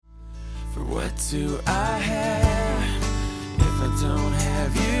For what do I have if I don't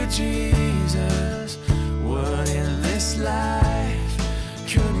have you, Jesus? What in this life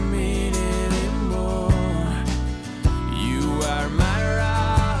could mean anymore? You are my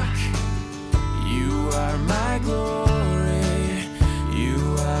rock, you are my glory,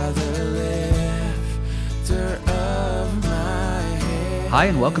 you are the lifter of my head. Hi,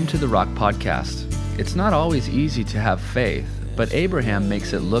 and welcome to the Rock Podcast. It's not always easy to have faith, but Abraham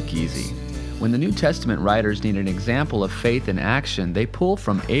makes it look easy. When the New Testament writers need an example of faith in action, they pull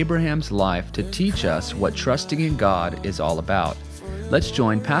from Abraham's life to teach us what trusting in God is all about. Let's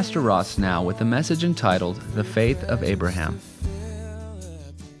join Pastor Ross now with a message entitled, The Faith of Abraham.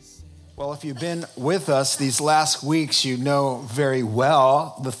 Well, if you've been with us these last weeks, you know very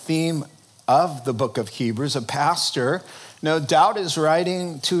well the theme of the book of Hebrews. A pastor, no doubt, is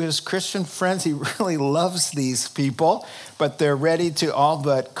writing to his Christian friends. He really loves these people, but they're ready to all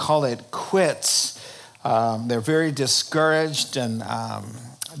but call it quits. They're very discouraged, and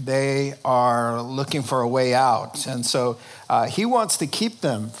they are looking for a way out. And so he wants to keep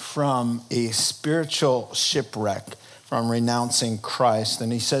them from a spiritual shipwreck, from renouncing Christ.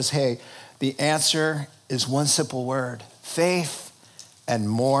 And he says, hey, the answer is one simple word: faith and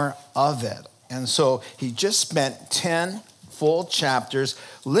more of it. And so he just spent 10 full chapters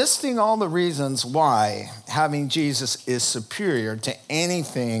listing all the reasons why having Jesus is superior to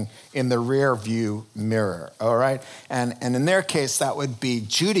anything in the rear view mirror, all right? And in their case, that would be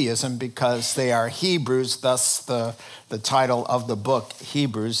Judaism, because they are Hebrews, thus the title of the book,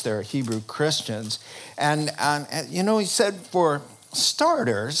 Hebrews. They're Hebrew Christians. And you know, he said, for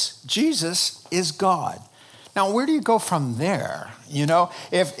starters, Jesus is God. Now, where do you go from there? You know,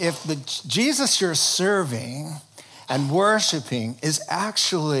 if the Jesus you're serving and worshiping is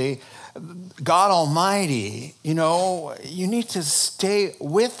actually God Almighty, you know, you need to stay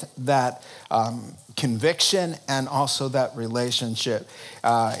with that conviction and also that relationship.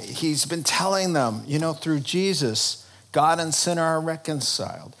 He's been telling them, you know, through Jesus, God and sinner are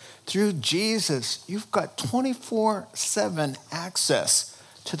reconciled. Through Jesus, you've got 24/7 access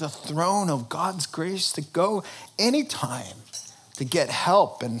to the throne of God's grace to go anytime to get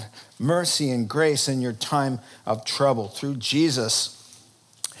help and mercy and grace in your time of trouble. Through Jesus,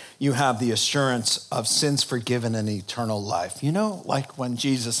 you have the assurance of sins forgiven and eternal life. You know, like when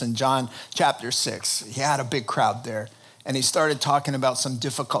Jesus in John chapter 6, he had a big crowd there, and he started talking about some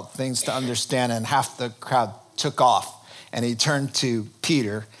difficult things to understand, and half the crowd took off. And he turned to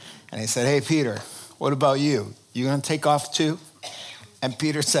Peter, and he said, hey, Peter, what about you? You gonna take off too? And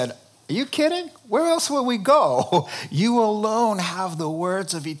Peter said, are you kidding? Where else will we go? You alone have the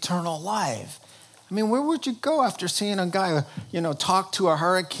words of eternal life. I mean, where would you go after seeing a guy, you know, talk to a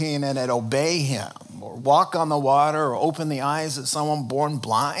hurricane and it obey him, or walk on the water, or open the eyes of someone born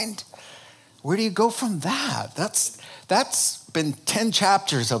blind? Where do you go from that? That's been 10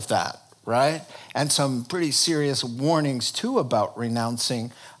 chapters of that, right? And some pretty serious warnings too about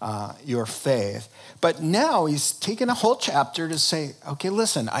renouncing your faith. But now he's taken a whole chapter to say, okay,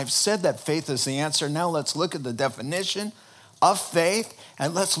 listen, I've said that faith is the answer. Now let's look at the definition of faith,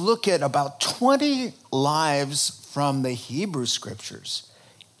 and let's look at about 20 lives from the Hebrew scriptures.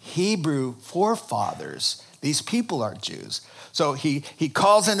 Hebrew forefathers. These people are Jews. So he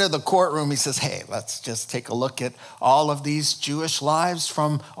calls into the courtroom. He says, hey, let's just take a look at all of these Jewish lives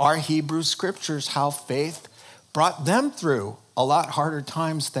from our Hebrew scriptures, how faith brought them through a lot harder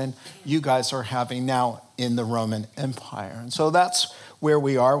times than you guys are having now in the Roman Empire. And so that's where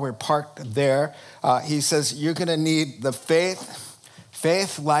we are. We're parked there. He says, you're going to need the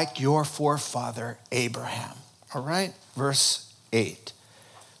faith like your forefather Abraham. All right? Verse 8.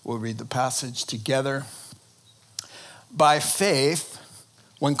 We'll read the passage together. By faith,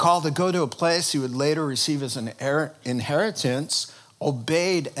 when called to go to a place he would later receive as an inheritance,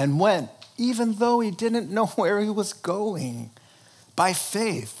 obeyed and went, even though he didn't know where he was going. By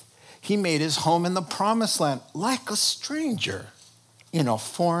faith, he made his home in the promised land like a stranger in a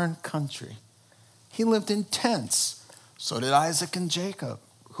foreign country. He lived in tents. So did Isaac and Jacob,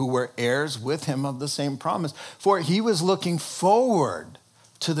 who were heirs with him of the same promise. For he was looking forward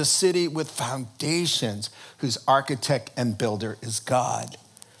to the city with foundations, whose architect and builder is God.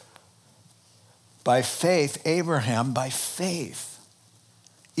 By faith, Abraham, by faith,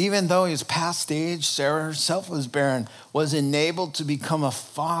 even though he was past age, Sarah herself was barren, was enabled to become a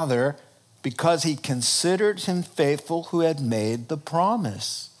father because he considered him faithful who had made the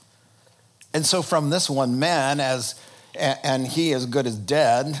promise. And so from this one man, and he as good as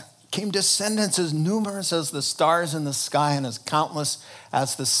dead, came descendants as numerous as the stars in the sky and as countless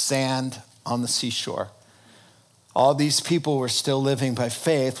as the sand on the seashore. All these people were still living by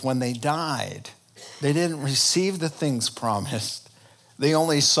faith when they died. They didn't receive the things promised. They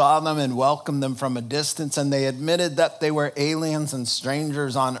only saw them and welcomed them from a distance, and they admitted that they were aliens and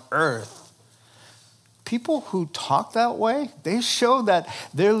strangers on earth. People who talk that way, they show that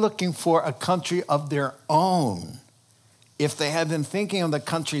they're looking for a country of their own. If they had been thinking of the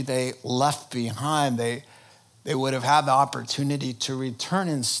country they left behind, they would have had the opportunity to return.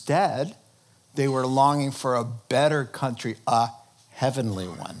 Instead, they were longing for a better country, a heavenly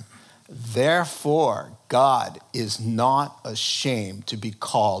one. Therefore, God is not ashamed to be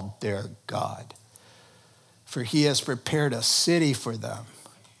called their God, for he has prepared a city for them.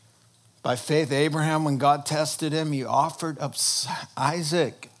 By faith, Abraham, when God tested him, he offered up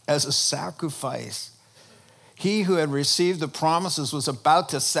Isaac as a sacrifice. He who had received the promises was about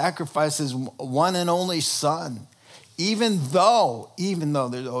to sacrifice his one and only son. Even though,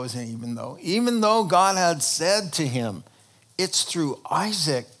 there's always an even though God had said to him, it's through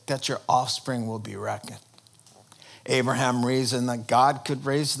Isaac that your offspring will be reckoned. Abraham reasoned that God could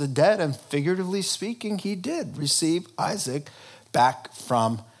raise the dead, and figuratively speaking, he did receive Isaac back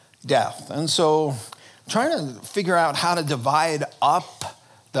from death. And so trying to figure out how to divide up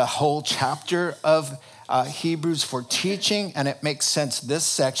the whole chapter of Hebrews for teaching, and it makes sense. This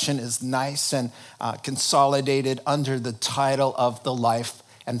section is nice and consolidated under the title of the life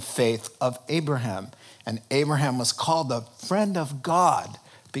and faith of Abraham. And Abraham was called the friend of God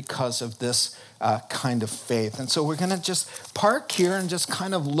because of this kind of faith. And so we're going to just park here and just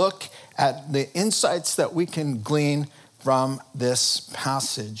kind of look at the insights that we can glean from this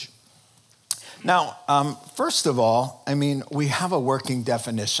passage. Now, first of all, we have a working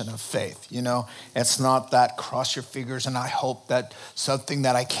definition of faith. It's not that cross your fingers and I hope that something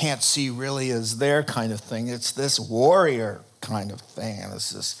that I can't see really is there kind of thing. It's this warrior kind of thing. And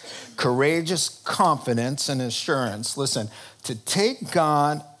it's this courageous confidence and assurance. Listen, to take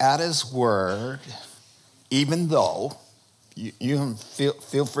God at his word, even though, you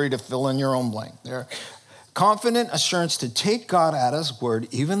feel free to fill in your own blank there. Confident assurance to take God at his word,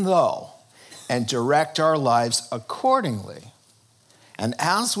 even though, and direct our lives accordingly. And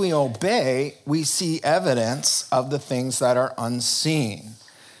as we obey, we see evidence of the things that are unseen.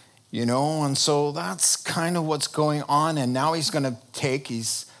 And so that's kind of what's going on. And now he's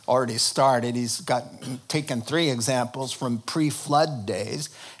already started. He's taken 3 examples from pre-flood days.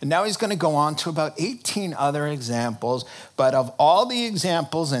 And now he's going to go on to about 18 other examples. But of all the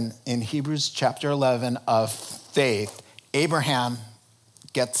examples in Hebrews chapter 11 of faith, Abraham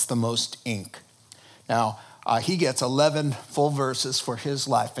gets the most ink. Now, he gets 11 full verses for his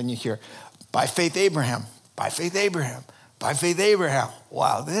life. And you hear, by faith Abraham, by faith Abraham, by faith Abraham.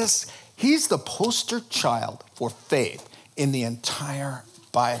 Wow, he's the poster child for faith in the entire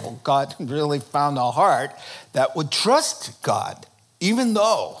Bible. God really found a heart that would trust God, even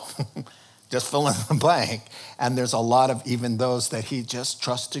though, just fill in the blank, and there's a lot of even those that he just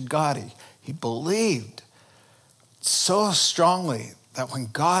trusted God. He believed so strongly that when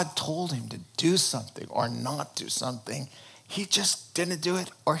God told him to do something or not do something, he just didn't do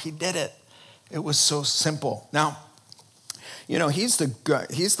it or he did it. It was so simple. Now, he's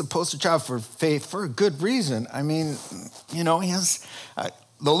the poster child for faith for a good reason.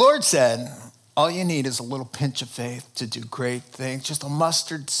 The Lord said, all you need is a little pinch of faith to do great things, just a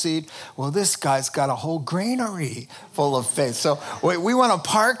mustard seed. Well, this guy's got a whole granary full of faith. So we want to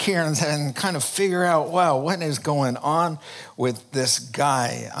park here and kind of figure out, wow, what is going on with this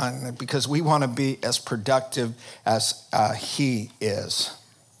guy? Because we want to be as productive as he is.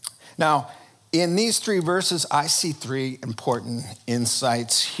 Now, in these 3 verses, I see 3 important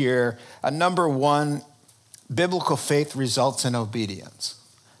insights here. Number 1, biblical faith results in obedience.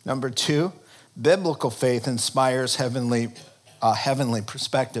 Number 2, biblical faith inspires heavenly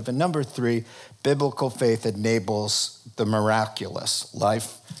perspective. And number 3, biblical faith enables the miraculous,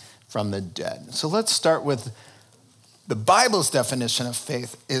 life from the dead. So let's start with the Bible's definition of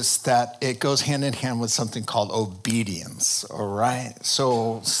faith is that it goes hand in hand with something called obedience, all right?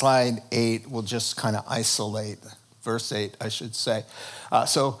 So slide 8, we'll just kind of isolate, verse 8, I should say.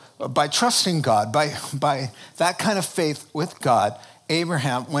 So by trusting God, by that kind of faith with God,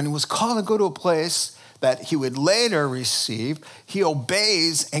 Abraham, when he was called to go to a place that he would later receive, he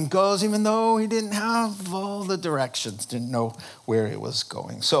obeys and goes even though he didn't have all the directions, didn't know where he was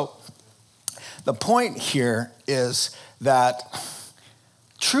going. So the point here is that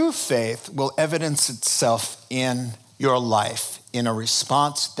true faith will evidence itself in your life in a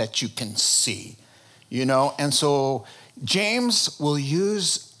response that you can see, And so James will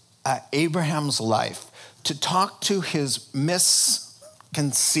use Abraham's life to talk to his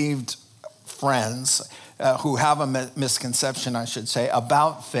misconceived friends who have a misconception, I should say,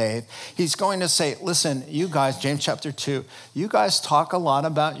 about faith. He's going to say, listen, you guys, James chapter 2, you guys talk a lot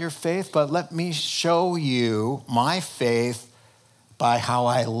about your faith, but let me show you my faith by how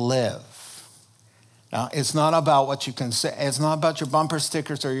I live. Now, it's not about what you can say. It's not about your bumper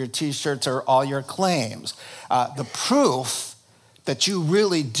stickers or your T-shirts or all your claims. The proof that you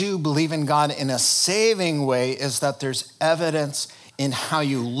really do believe in God in a saving way is that there's evidence in how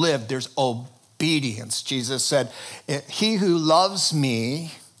you live. There's obedience. Jesus said, he who loves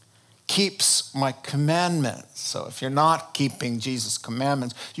me keeps my commandments. So if you're not keeping Jesus'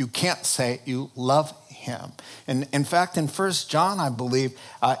 commandments, you can't say you love him. And in fact, in 1 John, I believe,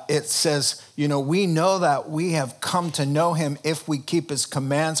 it says, we know that we have come to know him if we keep his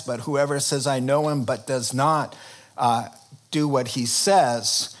commands, but whoever says, I know him, but does not do what he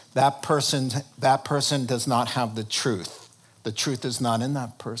says, that person does not have the truth. The truth is not in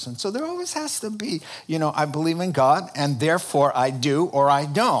that person. So there always has to be, I believe in God, and therefore I do or I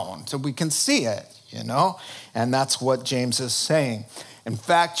don't. So we can see it, and that's what James is saying. In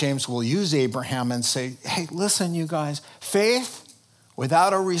fact, James will use Abraham and say, hey, listen, you guys, faith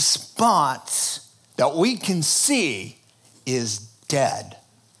without a response that we can see is dead.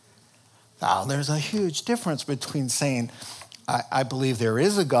 Now, there's a huge difference between saying, I believe there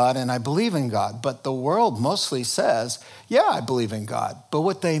is a God and I believe in God. But the world mostly says, yeah, I believe in God. But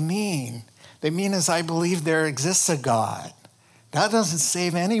what they mean is I believe there exists a God. That doesn't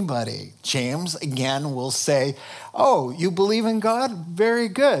save anybody. James, again, will say, oh, you believe in God? Very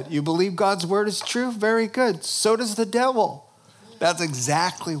good. You believe God's word is true? Very good. So does the devil. That's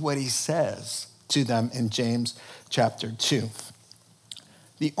exactly what he says to them in James chapter 2.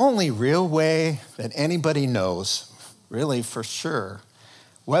 The only real way that anybody knows, really for sure,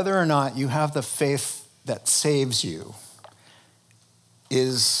 whether or not you have the faith that saves you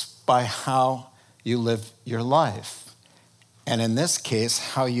is by how you live your life. And in this case,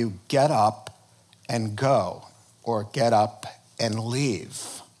 how you get up and go, or get up and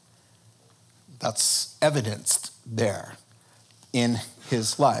leave. That's evidenced there in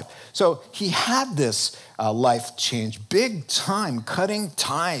his life. So he had this life change, big time, cutting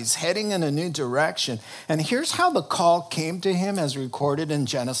ties, heading in a new direction. And here's how the call came to him as recorded in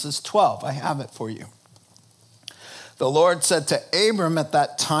Genesis 12. I have it for you. The Lord said to Abram at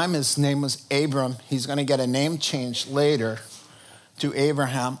that time, his name was Abram. He's going to get a name change later to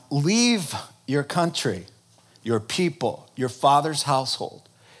Abraham. Leave your country, your people, your father's household,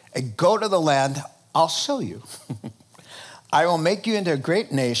 and go to the land I'll show you. I will make you into a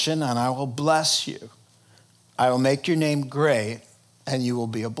great nation, and I will bless you. I will make your name great, and you will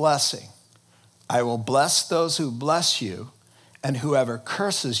be a blessing. I will bless those who bless you, and whoever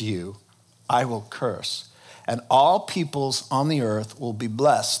curses you, I will curse. And all peoples on the earth will be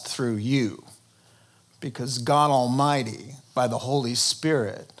blessed through you, because God Almighty, by the Holy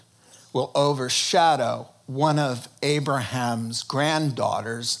Spirit, will overshadow one of Abraham's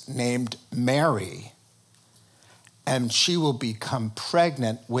granddaughters named Mary, and she will become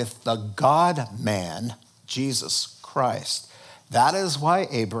pregnant with the God-man, Jesus Christ. That is why,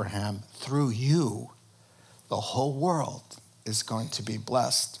 Abraham, through you, the whole world is going to be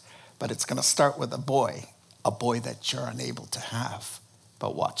blessed. But it's going to start with a boy that you're unable to have.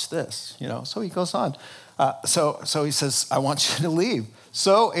 But watch this, So he goes on. So he says, I want you to leave.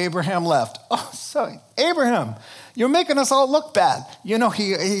 So Abraham left. Oh, so Abraham, you're making us all look bad.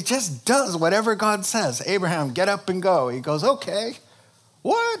 He just does whatever God says. Abraham, get up and go. He goes, okay.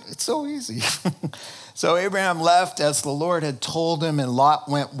 What? It's so easy. So Abraham left as the Lord had told him, and Lot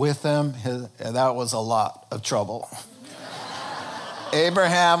went with him. That was a lot of trouble.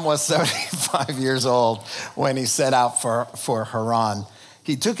 Abraham was 75 years old when he set out for Haran.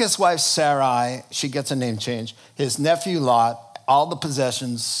 He took his wife Sarai, she gets a name change, his nephew Lot, all the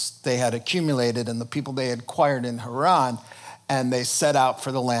possessions they had accumulated and the people they had acquired in Haran, and they set out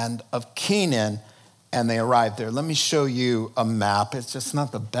for the land of Canaan, and they arrived there. Let me show you a map. It's just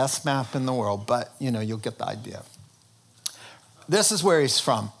not the best map in the world, but you'll get the idea. This is where he's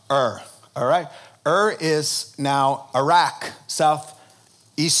from, Ur, all right? Ur is now Iraq,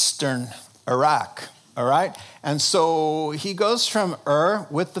 southeastern Iraq. All right? And so he goes from Ur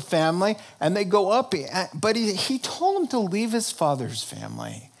with the family, and they go up. But he told him to leave his father's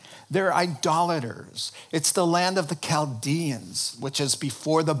family. They're idolaters. It's the land of the Chaldeans, which is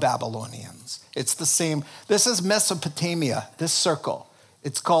before the Babylonians. It's the same. This is Mesopotamia, this circle.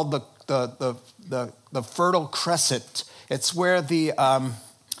 It's called the Fertile Crescent. It's where the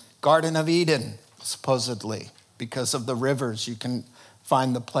Garden of Eden, supposedly, because of the rivers, you can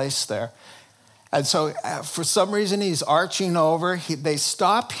find the place there. And so for some reason, he's arching over. They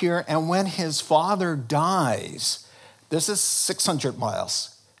stop here, and when his father dies, this is 600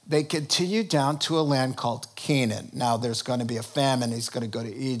 miles. They continue down to a land called Canaan. Now, there's going to be a famine. He's going to go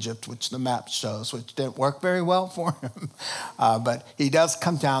to Egypt, which the map shows, which didn't work very well for him. But he does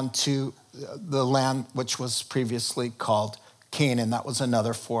come down to the land which was previously called Canaan. That was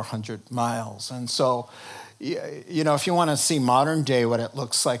another 400 miles. And so, you know, if you want to see modern day what it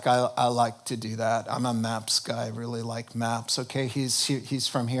looks like, I like to do that. I'm a maps guy. I really like maps. Okay, he's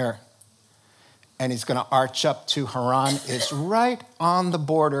from here. And he's going to arch up to Haran. It's right on the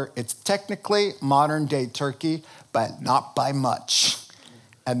border. It's technically modern-day Turkey, but not by much.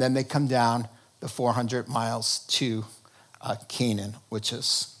 And then they come down the 400 miles to Canaan, which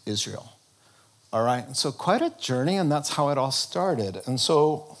is Israel. All right, and so quite a journey, and that's how it all started. And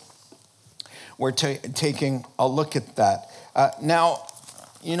so we're taking a look at that. Now,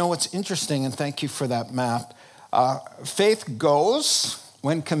 you know what's interesting, and thank you for that map. Faith goes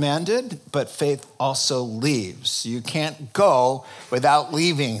when commanded, but faith also leaves. You can't go without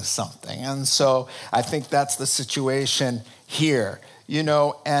leaving something. And so I think that's the situation here. You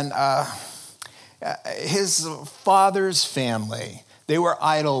know, and his father's family, they were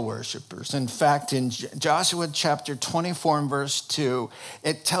idol worshipers. In fact, in Joshua chapter 24 and verse 2,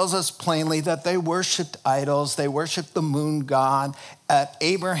 it tells us plainly that they worshiped idols. They worshiped the moon god.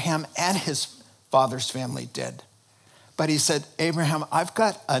 Abraham and his father's family did. But he said, Abraham, I've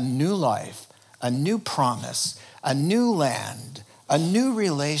got a new life, a new promise, a new land, a new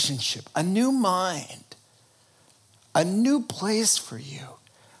relationship, a new mind, a new place for you.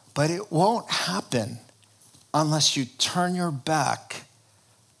 But it won't happen unless you turn your back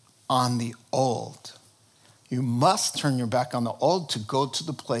on the old. You must turn your back on the old to go to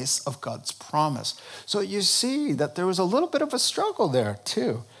the place of God's promise. So you see that there was a little bit of a struggle there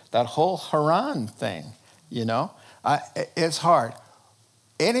too. That whole Haran thing, you know. It's hard.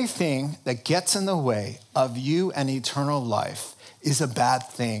 Anything that gets in the way of you and eternal life is a bad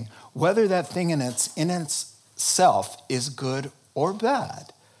thing, whether that thing in itself is good or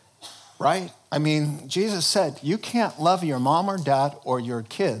bad, right? I mean, Jesus said, you can't love your mom or dad or your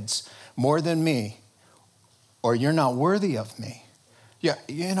kids more than me, or you're not worthy of me. Yeah,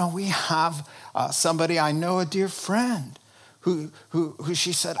 you know, we have somebody, I know, a dear friend, who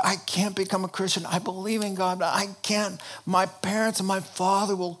she said, I can't become a Christian. I believe in God, but I can't. My parents and my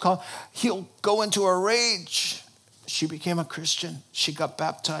father will come. He'll go into a rage. She became a Christian. She got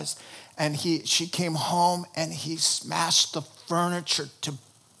baptized. And she came home and he smashed the furniture to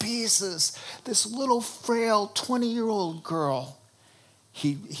pieces. This little frail 20-year-old girl.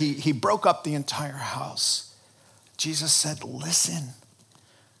 He broke up the entire house. Jesus said, listen,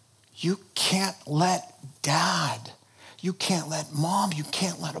 you can't let dad, you can't let mom, you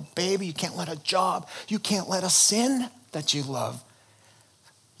can't let a baby, you can't let a job, you can't let a sin that you love.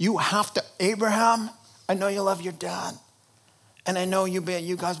 You have to, Abraham, I know you love your dad. And I know you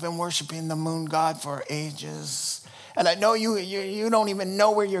guys been worshiping the moon god for ages. And I know you don't even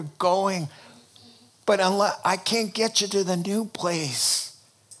know where you're going. But unless I can't get you to the new place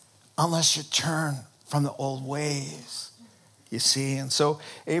unless you turn from the old ways. You see, and so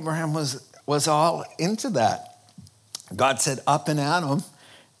Abraham was all into that. God said, up and at him,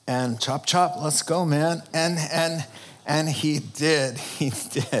 and chop, chop, let's go, man. And he did.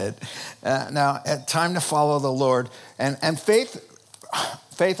 Now, time to follow the Lord. And faith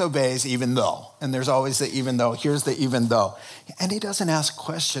obeys even though. And there's always the even though. Here's the even though. And he doesn't ask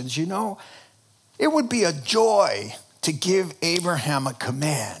questions. You know, it would be a joy to give Abraham a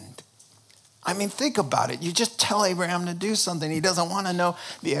command. I mean, think about it. You just tell Abraham to do something. He doesn't want to know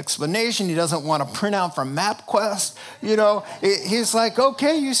the explanation. He doesn't want to print out from MapQuest. You know, he's like,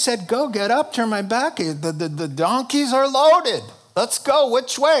 okay, you said go, get up, turn my back. The donkeys are loaded. Let's go.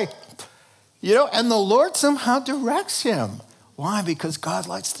 Which way? You know, and the Lord somehow directs him. Why? Because God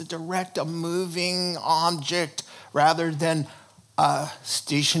likes to direct a moving object rather than a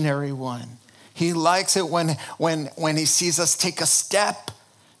stationary one. He likes it when he sees us take a step.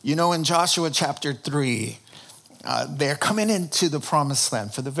 You know, in Joshua chapter 3, they're coming into the promised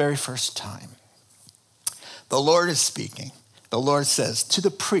land for the very first time. The Lord is speaking. The Lord says to the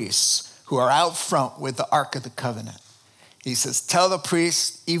priests who are out front with the Ark of the Covenant, he says, tell the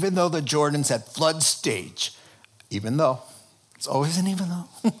priests, even though the Jordan's at flood stage, even though, it's always an even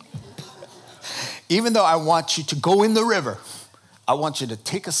though, even though I want you to go in the river, I want you to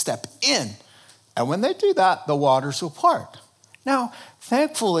take a step in. And when they do that, the waters will part. Now,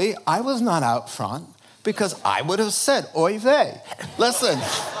 thankfully, I was not out front because I would have said, oy vey. Listen,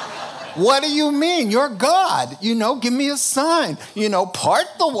 What do you mean? You're God. Give me a sign. Part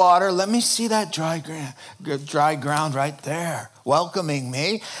the water. Let me see that dry ground right there, welcoming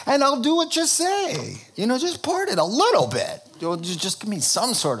me. And I'll do what you say. Just part it a little bit. Just give me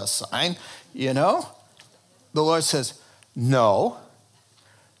some sort of sign, The Lord says, no.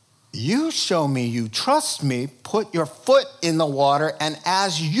 You show me you trust me, put your foot in the water, and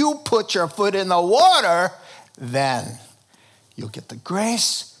as you put your foot in the water, then you'll get the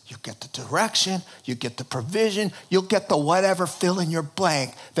grace, you'll get the direction, you'll get the provision, you'll get the whatever fill in your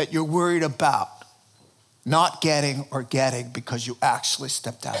blank that you're worried about not getting or getting because you actually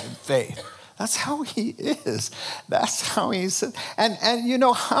stepped out in faith. That's how he is. That's how he said. And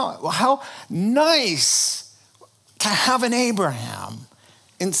how nice to have an Abraham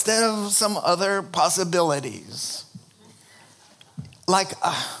instead of some other possibilities. Like,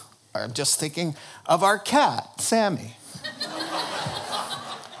 I'm just thinking of our cat, Sammy.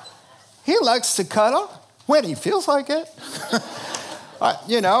 He likes to cuddle when he feels like it.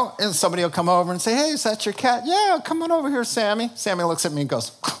 And somebody will come over and say, hey, is that your cat? Yeah, come on over here, Sammy. Sammy looks at me and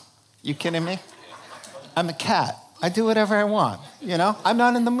goes, you kidding me? I'm a cat. I do whatever I want, I'm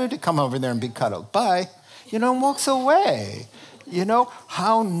not in the mood to come over there and be cuddled. Bye. And walks away.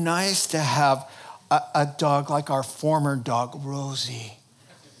 How nice to have a dog like our former dog, Rosie.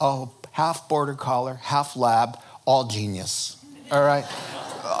 Oh, half border collie, half lab, all genius. All right.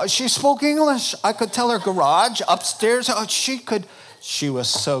 She spoke English. I could tell her garage upstairs. Oh, she was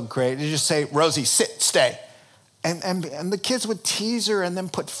so great. You just say, Rosie, sit, stay. And the kids would tease her and then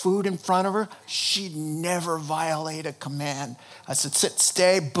put food in front of her. She'd never violate a command. I said, sit,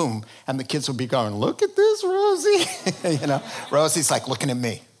 stay, boom. And the kids would be going, look at this, Rosie. Rosie's like looking at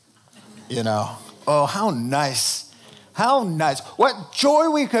me. Oh, how nice. How nice. What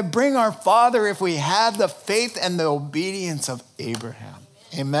joy we could bring our Father if we had the faith and the obedience of Abraham.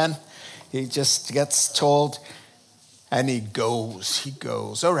 Amen. He just gets told and he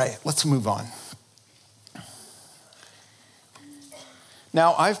goes. All right, let's move on.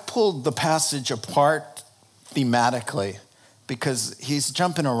 Now, I've pulled the passage apart thematically because he's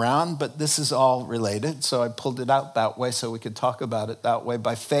jumping around, but this is all related. So I pulled it out that way so we could talk about it that way.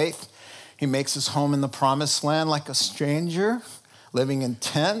 By faith, he makes his home in the promised land like a stranger, living in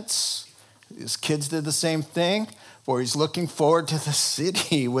tents. His kids did the same thing, for he's looking forward to the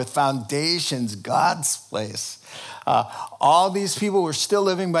city with foundations, God's place. All these people were still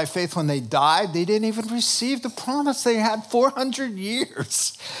living by faith when they died. They didn't even receive the promise. They had 400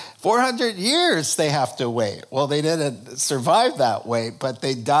 years. 400 years they have to wait. Well, they didn't survive that wait, but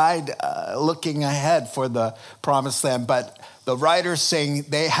they died looking ahead for the promised land. But the writer's saying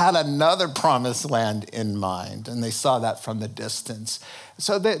they had another promised land in mind, and they saw that from the distance.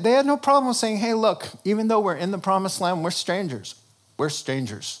 So they had no problem saying, hey, look, even though we're in the promised land, we're strangers. We're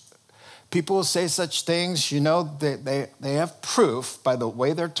strangers. People will say such things, they have proof by the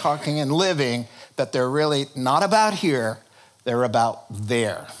way they're talking and living that they're really not about here, they're about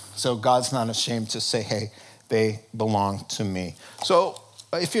there. So God's not ashamed to say, hey, they belong to me. So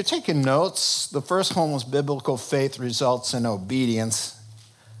if you're taking notes, the first one was biblical faith results in obedience,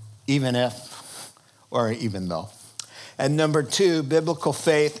 even if or even though. And number 2, biblical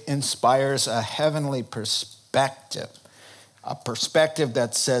faith inspires a heavenly perspective. A perspective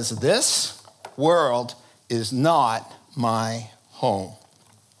that says this world is not my home.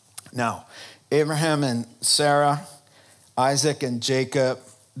 Now, Abraham and Sarah, Isaac and Jacob,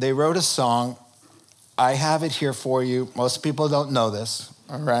 they wrote a song. I have it here for you. Most people don't know this,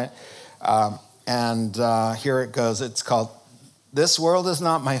 all right? Here it goes. It's called, This World Is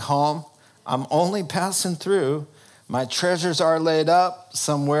Not My Home. I'm only passing through. My treasures are laid up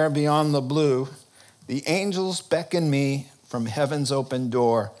somewhere beyond the blue. The angels beckon me from heaven's open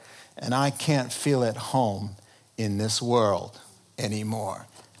door, and I can't feel at home in this world anymore.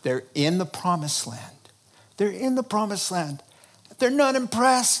 They're in the promised land. They're in the promised land. They're not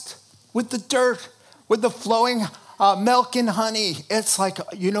impressed with the dirt, with the flowing milk and honey. It's like,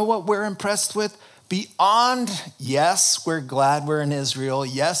 you know what we're impressed with? Beyond, yes, we're glad we're in Israel.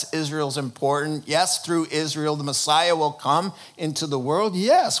 Yes, Israel's important. Yes, through Israel, the Messiah will come into the world.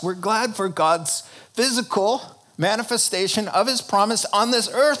 Yes, we're glad for God's physical manifestation of his promise on this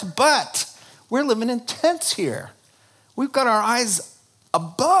earth, but we're living in tents here. We've got our eyes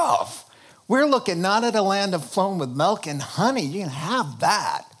above. We're looking not at a land of flowing with milk and honey. You can have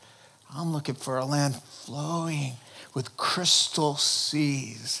that. I'm looking for a land flowing with crystal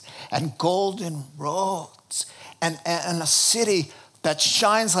seas and golden roads and a city that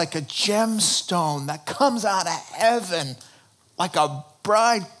shines like a gemstone that comes out of heaven like a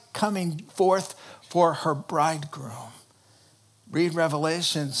bride coming forth for her bridegroom. Read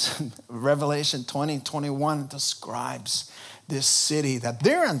Revelation 20, 21 describes this city that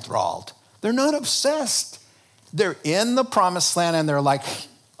they're enthralled. They're not obsessed. They're in the promised land and they're like,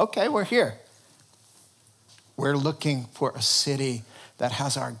 okay, we're here. We're looking for a city that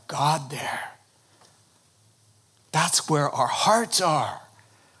has our God there. That's where our hearts are.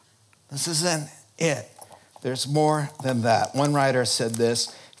 This isn't it. There's more than that. One writer said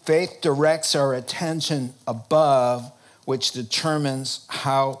this: faith directs our attention above, which determines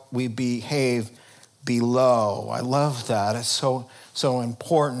how we behave below. I love that. It's so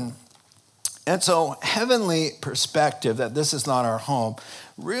important. And so heavenly perspective, that this is not our home,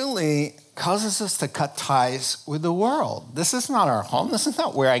 really causes us to cut ties with the world. This is not our home. This is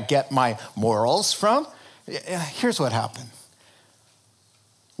not where I get my morals from. Here's what happened.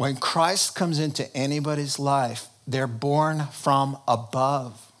 When Christ comes into anybody's life, they're born from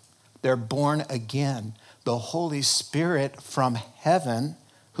above. They're born again. The Holy Spirit from heaven,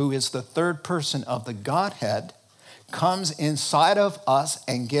 who is the third person of the Godhead, comes inside of us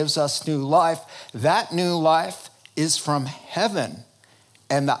and gives us new life. That new life is from heaven.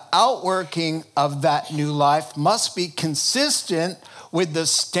 And the outworking of that new life must be consistent with the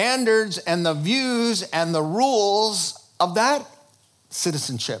standards and the views and the rules of that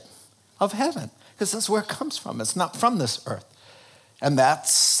citizenship of heaven. Because that's where it comes from. It's not from this earth. And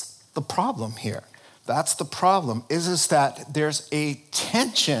that's the problem here. That's the problem, is that there's a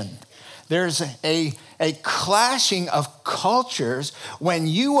tension. There's a clashing of cultures when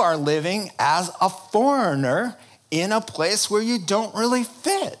you are living as a foreigner in a place where you don't really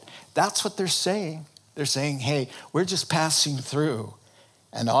fit. That's what they're saying. They're saying, hey, we're just passing through.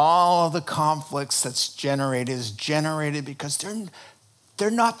 And all of the conflicts that's generated is generated because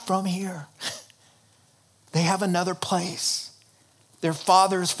they're not from here. They have another place. Their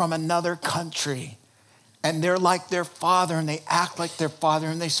father's from another country. And they're like their father, and they act like their father,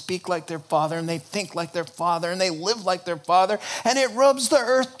 and they speak like their father, and they think like their father, and they live like their father, and it rubs the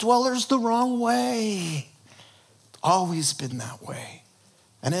earth dwellers the wrong way. It's always been that way,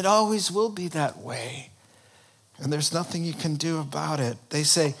 and it always will be that way, and there's nothing you can do about it. They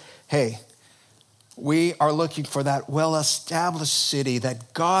say, hey, we are looking for that well-established city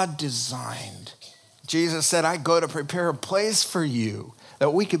that God designed. Jesus said, I go to prepare a place for you,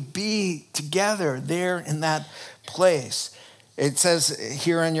 that we could be together there in that place. It says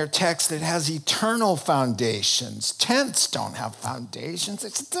here in your text, it has eternal foundations. Tents don't have foundations.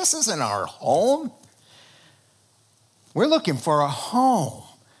 This isn't our home. We're looking for a home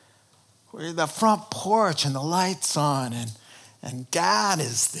where the front porch and the lights on and Dad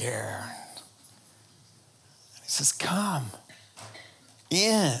is there. He says, come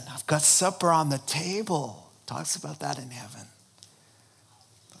in. I've got supper on the table. Talks about that in heaven.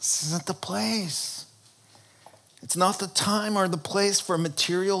 This isn't the place. It's not the time or the place for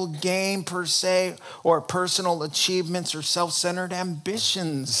material gain per se, or personal achievements or self-centered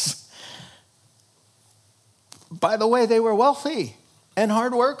ambitions. By the way, they were wealthy and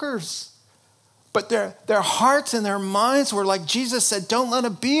hard workers. But their hearts and their minds were like Jesus said, don't let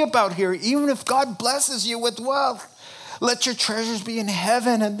it be about here. Even if God blesses you with wealth, let your treasures be in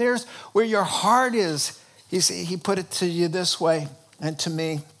heaven, and there's where your heart is. He put it to you this way, and to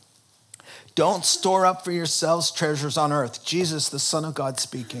me. Don't store up for yourselves treasures on earth. Jesus, the Son of God,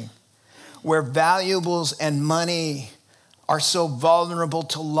 speaking. Where valuables and money are so vulnerable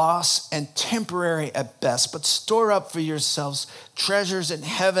to loss and temporary at best. But store up for yourselves treasures in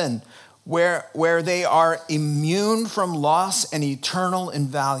heaven, where they are immune from loss and eternal in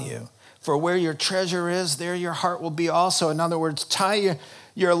value. For where your treasure is, there your heart will be also. In other words, tie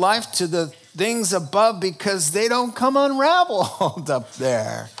your life to the things above, because they don't come unraveled up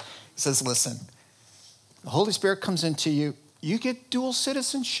there. He says, listen, the Holy Spirit comes into you. You get dual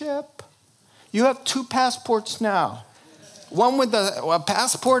citizenship. You have 2 passports now. One with a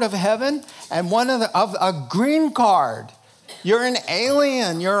passport of heaven and one of a green card. You're an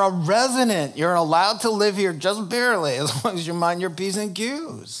alien. You're a resident. You're allowed to live here just barely, as long as you mind your P's and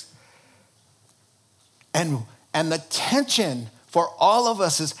Q's. And the tension for all of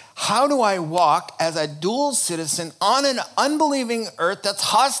us is, how do I walk as a dual citizen on an unbelieving earth that's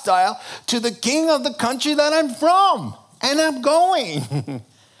hostile to the king of the country that I'm from and I'm going?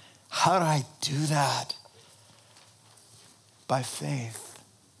 How do I do that? By faith.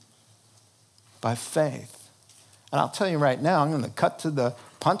 By faith. And I'll tell you right now, I'm going to cut to the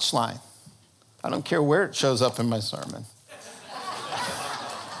punchline. I don't care where it shows up in my sermon.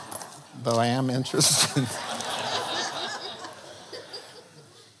 Though I am interested.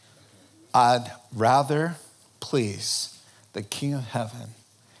 I'd rather please the King of Heaven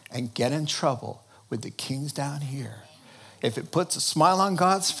and get in trouble with the kings down here if it puts a smile on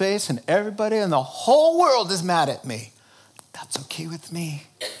God's face and everybody in the whole world is mad at me, that's okay with me.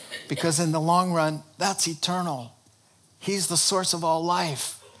 Because in the long run, that's eternal. He's the source of all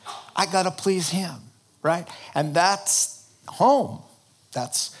life. I got to please him, right? And that's home.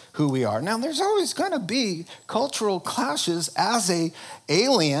 That's who we are. Now, there's always going to be cultural clashes as a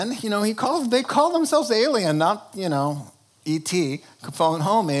alien. You know, they call themselves alien, not, E.T., phone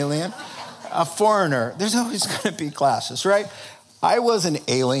home alien, a foreigner. There's always going to be clashes, right? I was an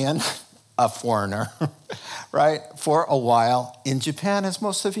alien, a foreigner, right, for a while in Japan, as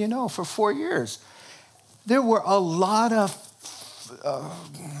most of you know, for 4 years. There was a lot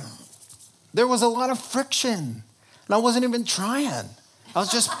of friction, and I wasn't even trying. I was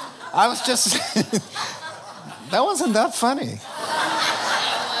just, that wasn't that funny.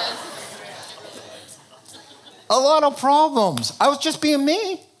 A lot of problems. I was just being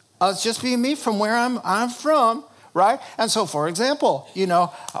me. From where I'm from, right? And so, for example,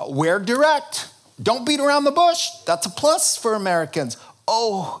 wear direct. Don't beat around the bush. That's a plus for Americans.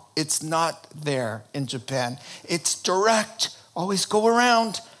 Oh, it's not there in Japan. It's direct. Always go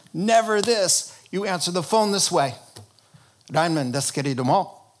around. Never this. You answer the phone this way. Reinman desu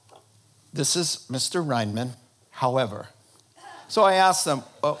keridomo. This is Mr. Reinman. However. So I asked them,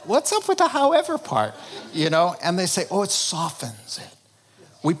 what's up with the however part? And they say, it softens it.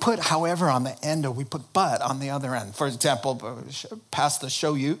 We put however on the end, or we put but on the other end. For example, pass the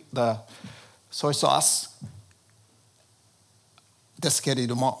shoyu, the soy sauce. Desu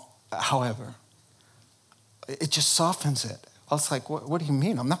keridomo. However. It just softens it. I was like, what do you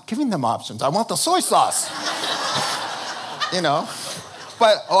mean? I'm not giving them options. I want the soy sauce.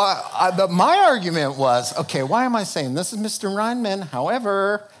 But my argument was, okay, why am I saying this is Mr. Reinman?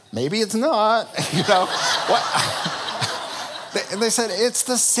 However, maybe it's not. They said, it's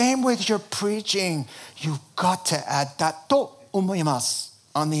the same with your preaching. You've got to add that to omoimasu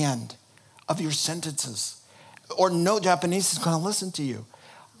on the end of your sentences. Or no Japanese is going to listen to you.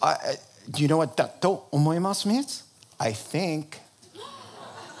 Do you know what that to omoimasu means? I think.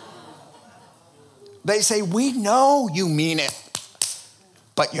 They say, we know you mean it.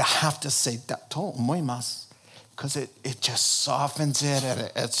 But you have to say that to omoimasu, because it just softens it. And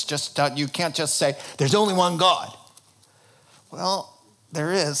it's just, you can't just say, there's only one God. Well,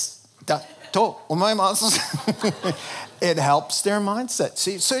 there is. That to omoimasu. It helps their mindset.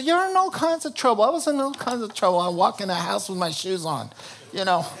 See, so you're in all kinds of trouble. I was in all kinds of trouble. I walk in the house with my shoes on. They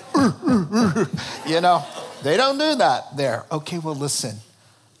don't do that there. Okay, well, listen.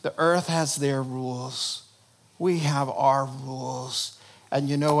 The earth has their rules. We have our rules. And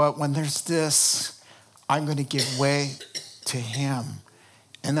you know what? When there's this, I'm going to give way to him.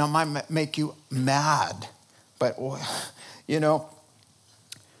 And that might make you mad. But,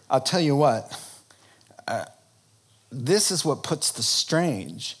 I'll tell you what. This is what puts the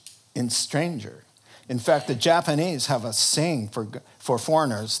strange in stranger. In fact, the Japanese have a saying for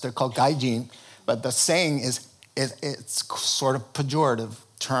foreigners. They're called gaijin. But the saying it's sort of pejorative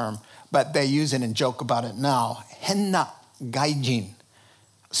term. But they use it and joke about it now. Henna gaijin.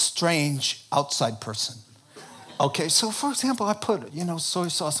 Strange outside person. Okay, so for example, I put, soy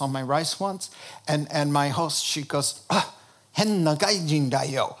sauce on my rice once, and my host, she goes, henna gaijin da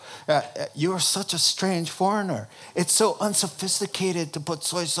yo. You're such a strange foreigner. It's so unsophisticated to put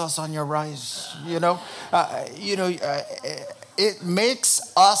soy sauce on your rice, it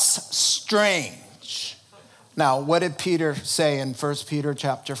makes us strange. Now, what did Peter say in 1 Peter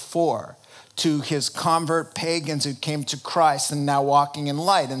chapter 4? To his convert pagans who came to Christ and now walking in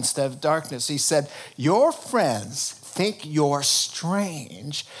light instead of darkness. He said, your friends think you're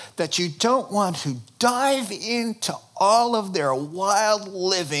strange, that you don't want to dive into all of their wild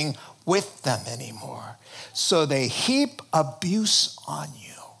living with them anymore. So they heap abuse on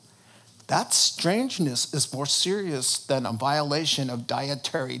you. That strangeness is more serious than a violation of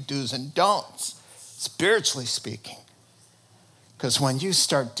dietary do's and don'ts, spiritually speaking. Because when you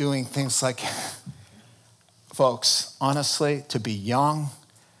start doing things like, folks, honestly, to be young,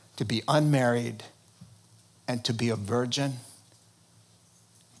 to be unmarried, and to be a virgin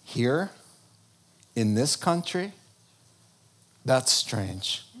here in this country, that's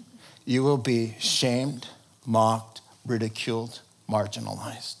strange. You will be shamed, mocked, ridiculed,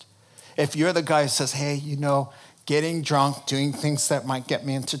 marginalized. If you're the guy who says, hey, getting drunk, doing things that might get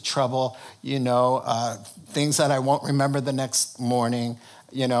me into trouble, things that I won't remember the next morning,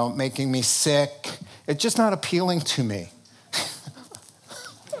 making me sick. It's just not appealing to me.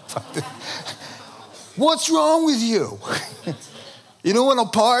 What's wrong with you? You don't want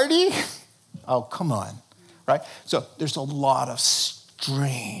to party? Oh, come on, right? So there's a lot of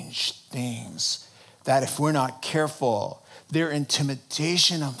strange things that if we're not careful, their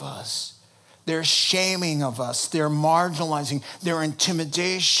intimidation of us, their shaming of us, their marginalizing, their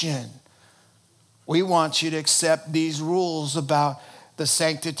intimidation. We want you to accept these rules about the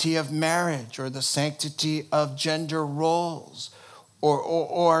sanctity of marriage or the sanctity of gender roles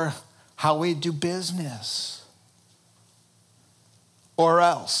or how we do business. Or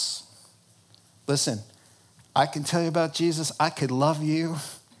else, listen, I can tell you about Jesus. I could love you.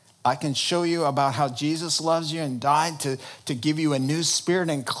 I can show you about how Jesus loves you and died to give you a new spirit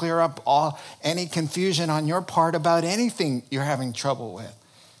and clear up any confusion on your part about anything you're having trouble with.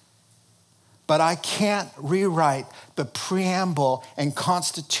 But I can't rewrite the preamble and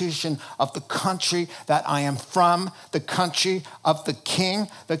constitution of the country that I am from, the country of the king,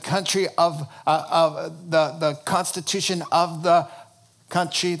 the country of the constitution of the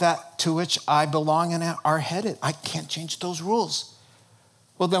country to which I belong and are headed. I can't change those rules.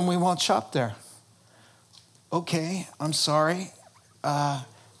 Well, then we won't shop there. Okay, I'm sorry.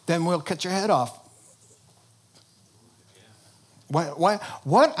 Then we'll cut your head off.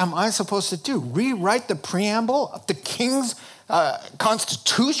 What am I supposed to do? Rewrite the preamble of the king's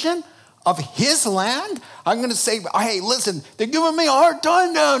constitution of his land? I'm going to say, hey, listen, they're giving me a hard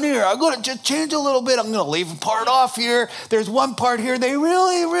time down here. I'm going to just change a little bit. I'm going to leave a part off here. There's one part here they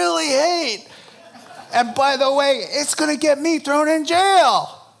really, really hate. And by the way, it's going to get me thrown in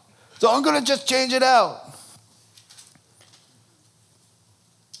jail. So I'm going to just change it out.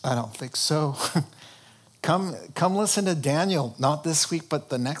 I don't think so. Come listen to Daniel, not this week, but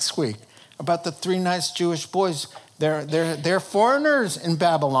the next week, about the 3 nice Jewish boys. They're foreigners in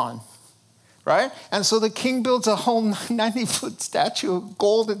Babylon, right? And so the king builds a whole 90-foot statue,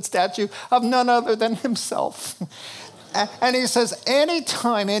 golden statue of none other than himself. And he says,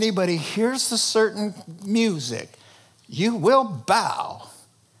 anytime anybody hears a certain music, you will bow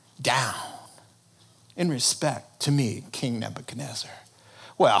down in respect to me, King Nebuchadnezzar.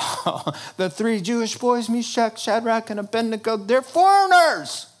 Well, the 3 Jewish boys, Meshach, Shadrach, and Abednego, they're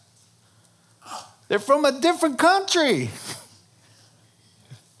foreigners. They're from a different country.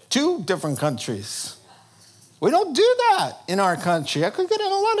 2 different countries. We don't do that in our country. I could get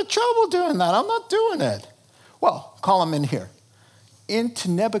in a lot of trouble doing that. I'm not doing it. Well, call them in here.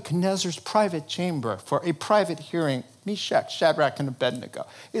 Into Nebuchadnezzar's private chamber for a private hearing, Meshach, Shadrach, and Abednego.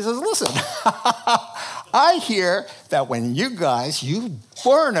 He says, listen, I hear that when you guys, you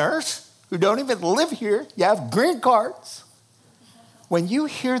foreigners who don't even live here, you have green cards. When you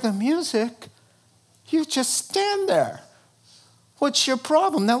hear the music, you just stand there. What's your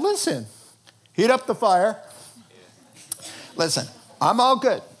problem? Now listen, heat up the fire. Listen, I'm all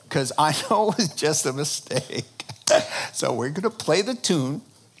good because I know it was just a mistake. So we're going to play the tune,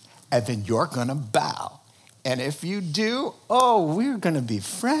 and then you're going to bow. And if you do, we're going to be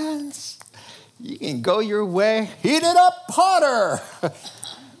friends. You can go your way, heat it up hotter.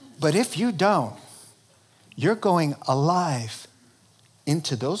 But if you don't, you're going alive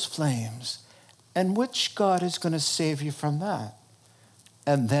into those flames. And which God is going to save you from that?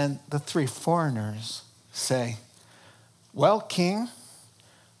 And then the 3 foreigners say, well, King,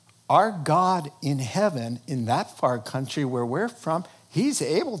 our God in heaven, in that far country where we're from, he's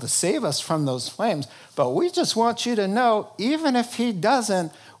able to save us from those flames. But we just want you to know, even if he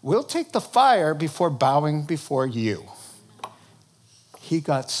doesn't, we'll take the fire before bowing before you. He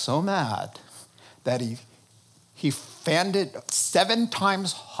got so mad that he fanned it 7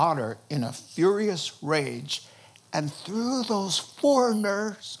 times hotter in a furious rage and threw those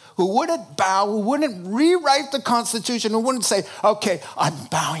foreigners who wouldn't bow, who wouldn't rewrite the Constitution, who wouldn't say, okay, I'm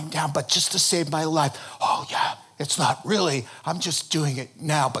bowing down, but just to save my life. Oh, yeah, it's not really. I'm just doing it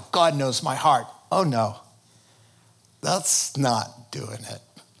now, but God knows my heart. Oh, no, that's not doing it.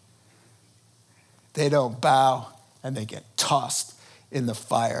 They don't bow, and they get tossed in the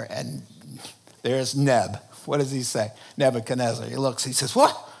fire. And there's Neb. What does he say? Nebuchadnezzar. He looks, he says,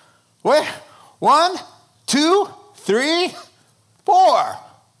 what? Where? 1, 2, 3, 4.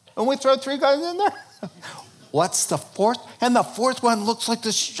 And we throw 3 guys in there? What's the 4th? And the 4th one looks like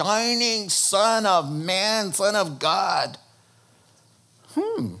the shining Son of Man, Son of God.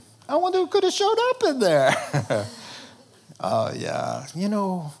 I wonder who could have showed up in there. Oh, yeah. You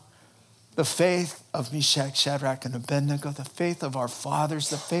know, the faith of Meshach, Shadrach, and Abednego, the faith of our fathers,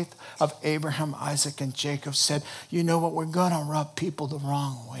 the faith of Abraham, Isaac, and Jacob said, you know what, we're going to rub people the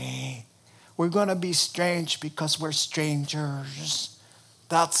wrong way. We're going to be strange because we're strangers.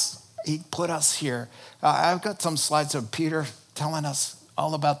 He put us here. I've got some slides of Peter telling us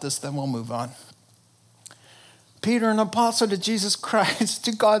all about this, then we'll move on. Peter, an apostle to Jesus Christ,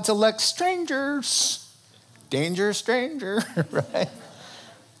 to God's elect strangers. Danger, stranger, right?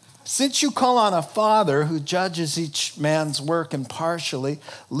 Since you call on a Father who judges each man's work impartially,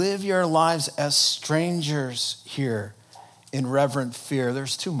 live your lives as strangers here in reverent fear.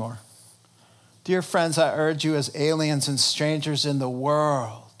 There's two more. Dear friends, I urge you as aliens and strangers in the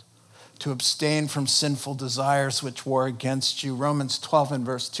world to abstain from sinful desires which war against you. Romans 12 and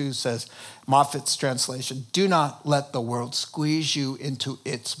verse 2 says, Moffat's translation, do not let the world squeeze you into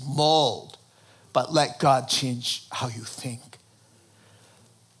its mold, but let God change how you think.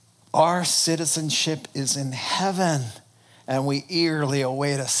 Our citizenship is in heaven, and we eagerly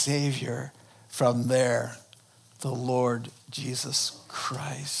await a Savior from there, the Lord Jesus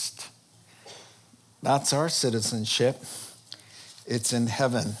Christ. That's our citizenship. It's in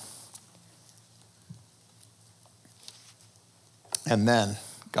heaven. And then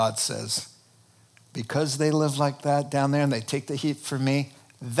God says, because they live like that down there and they take the heat for me,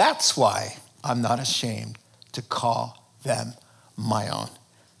 that's why I'm not ashamed to call them my own.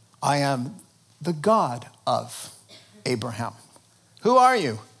 I am the God of Abraham. Who are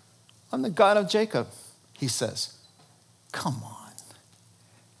you? I'm the God of Jacob, he says. Come on.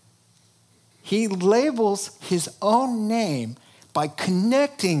 He labels his own name by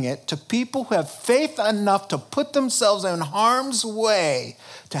connecting it to people who have faith enough to put themselves in harm's way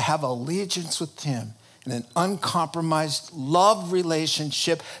to have allegiance with him in an uncompromised love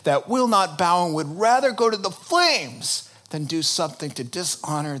relationship that will not bow and would rather go to the flames than do something to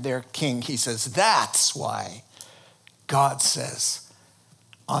dishonor their king. He says, that's why God says,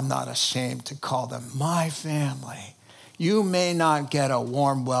 I'm not ashamed to call them my family. You may not get a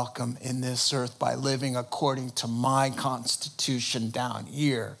warm welcome in this earth by living according to my constitution down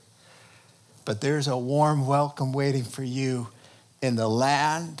here, but there's a warm welcome waiting for you in the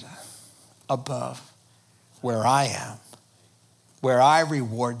land above where I am, where I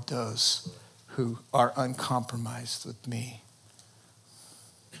reward those who are uncompromised with me.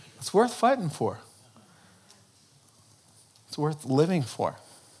 It's worth fighting for. It's worth living for.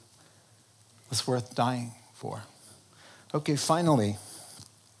 It's worth dying for. Okay, finally,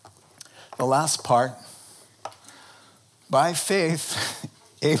 the last part. By faith,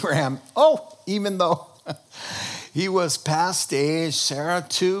 Abraham, even though he was past age, Sarah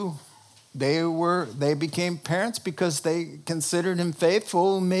too, they became parents because they considered him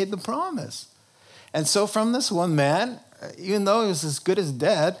faithful and made the promise. And so from this one man, even though he was as good as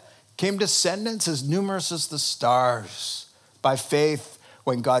dead, came descendants as numerous as the stars. By faith,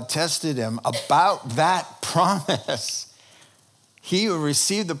 when God tested him about that promise, he who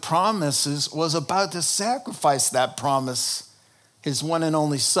received the promises was about to sacrifice that promise, his one and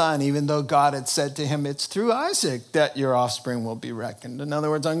only son, even though God had said to him, it's through Isaac that your offspring will be reckoned. In other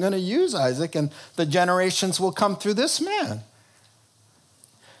words, I'm going to use Isaac and the generations will come through this man.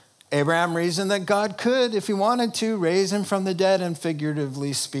 Abraham reasoned that God could, if he wanted to, raise him from the dead, and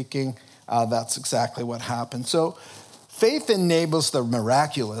figuratively speaking, that's exactly what happened. So faith enables the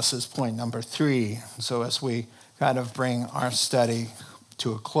miraculous is point number 3. So as we kind of bring our study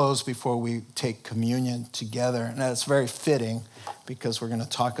to a close before we take communion together, and that's very fitting because we're going to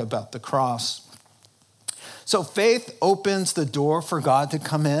talk about the cross. So faith opens the door for God to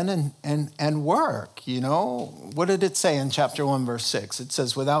come in and work. You know, what did it say in chapter 1, verse 6? It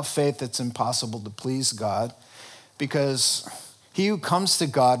says, without faith, it's impossible to please God, because he who comes to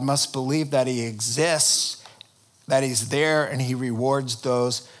God must believe that he exists, that he's there, and he rewards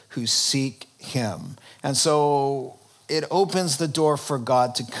those who seek him. And so it opens the door for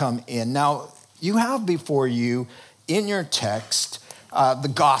God to come in. Now, you have before you in your text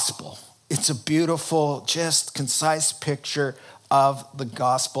the gospel. It's a beautiful, just concise picture of the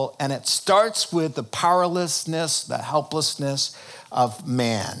gospel. And it starts with the powerlessness, the helplessness of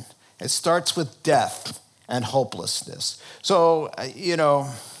man. It starts with death and hopelessness. So,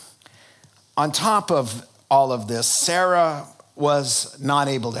 on top of all of this, Sarah was not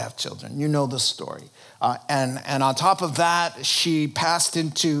able to have children. You know the story. And on top of that, she passed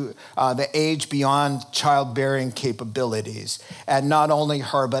into the age beyond childbearing capabilities. And not only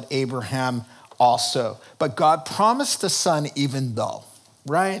her, but Abraham also. But God promised a son even though,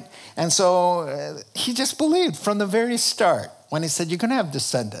 right? And so he just believed from the very start when he said, you're going to have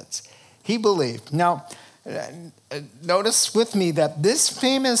descendants. He believed. Now, notice with me that this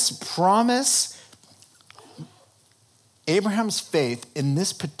famous promise, Abraham's faith in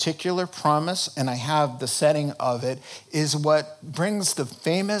this particular promise, and I have the setting of it, is what brings the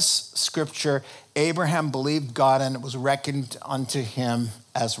famous scripture, Abraham believed God and it was reckoned unto him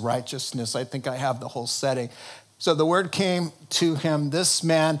as righteousness. I think I have the whole setting. So the word came to him, this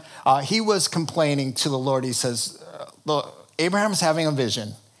man, he was complaining to the Lord. He says, Abraham's having a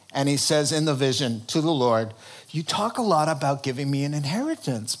vision. And he says in the vision to the Lord, you talk a lot about giving me an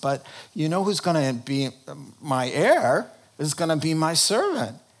inheritance, but you know who's going to be my heir is going to be my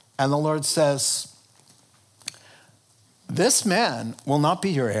servant. And the Lord says, this man will not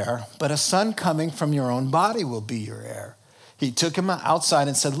be your heir, but a son coming from your own body will be your heir. He took him outside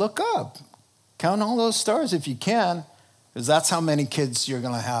and said, look up, count all those stars if you can, because that's how many kids you're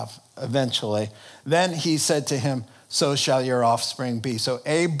going to have eventually. Then he said to him, so shall your offspring be. So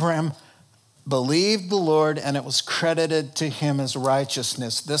Abram believed the Lord, and it was credited to him as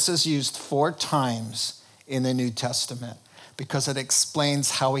righteousness. This is used 4 times in the New Testament because it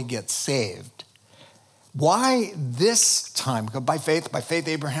explains how he gets saved. Why this time? By faith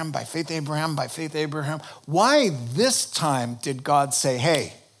Abraham, by faith Abraham, by faith Abraham. Why this time did God say,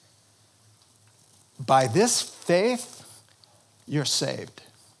 hey, by this faith, you're saved?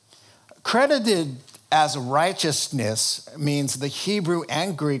 Credited as righteousness means the Hebrew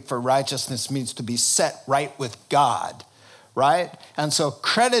and Greek for righteousness means to be set right with God, right? And so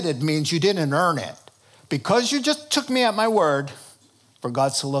credited means you didn't earn it. Because you just took me at my word, for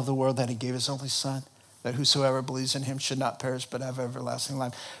God so loved the world that he gave his only son, that whosoever believes in him should not perish but have everlasting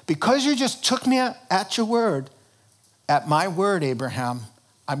life. Because you just took me at your word, at my word, Abraham,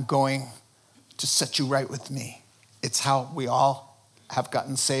 I'm going to set you right with me. It's how we all have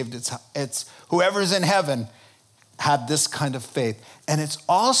gotten saved. It's whoever's in heaven had this kind of faith. And it's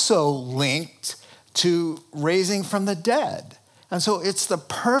also linked to raising from the dead. And so it's the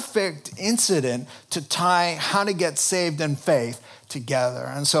perfect incident to tie how to get saved and faith together.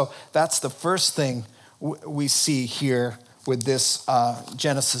 And so that's the first thing we see here with this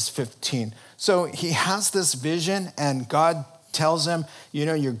Genesis 15. So he has this vision, and God tells him, you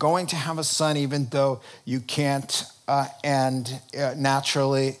know, you're going to have a son even though you can't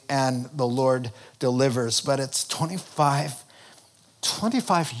naturally, and the Lord delivers. But it's 25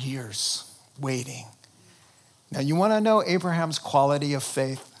 years waiting. Now, you want to know Abraham's quality of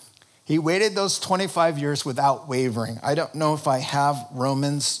faith? He waited those 25 years without wavering. I don't know if I have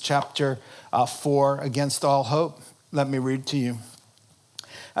Romans chapter 4, against all hope. Let me read to you.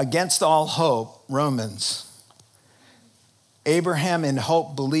 Against all hope, Romans. Abraham in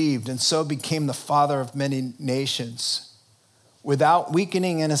hope believed and so became the father of many nations. Without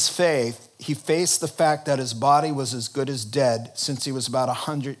weakening in his faith, he faced the fact that his body was as good as dead since he was about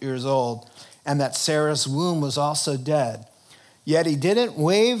 100 years old, and that Sarah's womb was also dead. Yet he didn't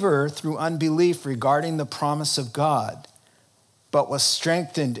waver through unbelief regarding the promise of God, but was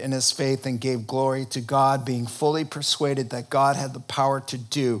strengthened in his faith and gave glory to God, being fully persuaded that God had the power to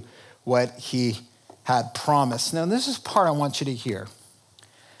do what he had promised. Now, this is part I want you to hear.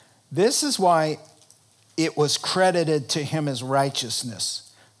 This is why it was credited to him as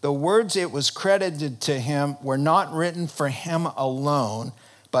righteousness. The words it was credited to him were not written for him alone,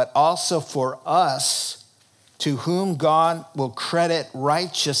 but also for us, to whom God will credit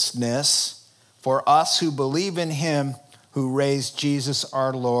righteousness, for us who believe in him who raised Jesus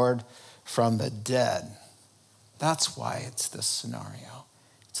our Lord from the dead. That's why it's this scenario.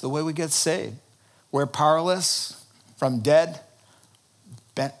 It's the way we get saved. We're powerless, from dead,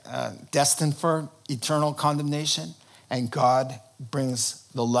 destined for eternal condemnation, and God brings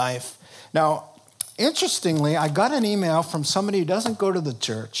the life. Now, interestingly, I got an email from somebody who doesn't go to the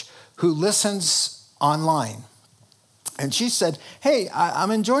church, who listens online. And she said, hey,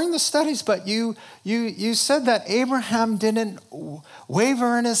 I'm enjoying the studies, but you said that Abraham didn't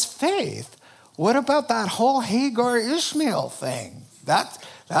waver in his faith. What about that whole Hagar Ishmael thing?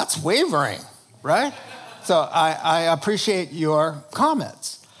 That's wavering, right? So I appreciate your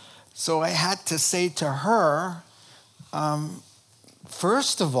comments. So I had to say to her,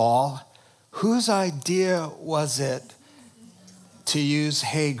 first of all, whose idea was it to use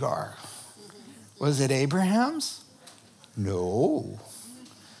Hagar? Was it Abraham's? No.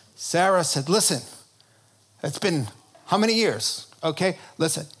 Sarah said, listen, it's been how many years? Okay,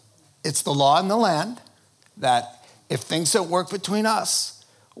 listen, it's the law in the land that if things don't work between us,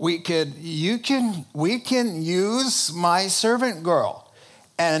 we can use my servant girl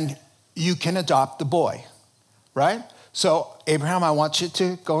and you can adopt the boy, right? So Abraham, I want you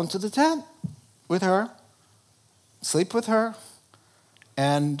to go into the tent with her, sleep with her,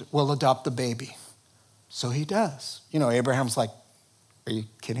 and we'll adopt the baby. So he does. You know, Abraham's like, are you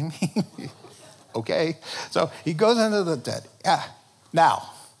kidding me? Okay. So he goes into the tent. Yeah.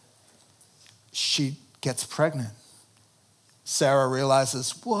 Now, she gets pregnant. Sarah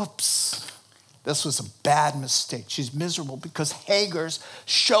realizes, whoops, this was a bad mistake. She's miserable because Hagar's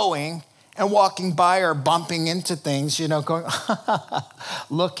showing and walking by her, bumping into things, you know, going,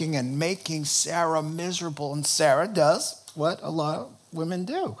 looking and making Sarah miserable. And Sarah does what a lot of women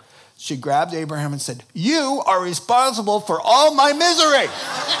do. She grabbed Abraham and said, "You are responsible for all my misery."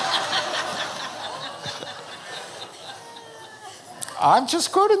 I'm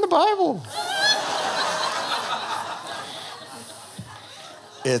just quoting the Bible.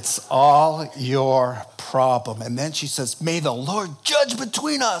 It's all your problem. And then she says, "May the Lord judge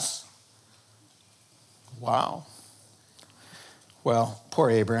between us." Wow. Well,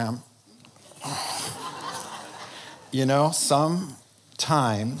 poor Abraham. You know,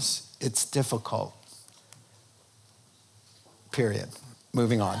 sometimes it's difficult. Period.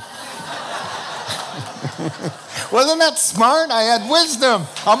 Moving on. Wasn't that smart? I had wisdom,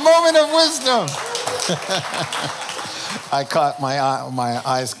 a moment of wisdom. I caught my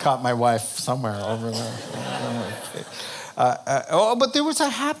eyes caught my wife somewhere over there. But there was a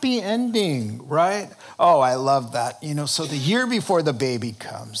happy ending, right? Oh, I love that. You know, so the year before the baby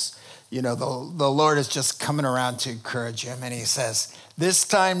comes, you know, the Lord is just coming around to encourage him, and he says, "This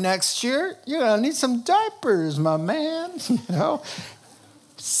time next year, you're gonna need some diapers, my man." You know,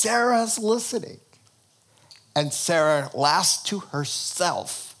 Sarah's listening. And Sarah laughs to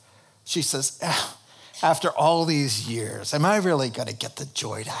herself. She says, "After all these years, am I really going to get the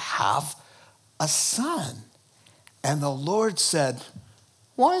joy to have a son?" And the Lord said,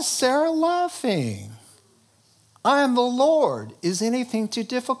 "Why is Sarah laughing? I am the Lord. Is anything too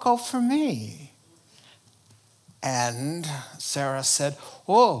difficult for me?" And Sarah said,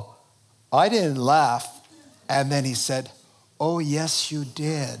 "Oh, I didn't laugh." And then he said, "Oh, yes, you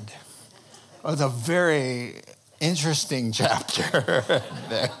did." It was a very interesting chapter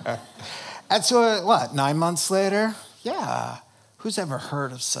there. And so, 9 months later? Yeah, who's ever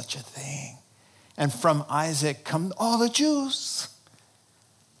heard of such a thing? And from Isaac come all the Jews.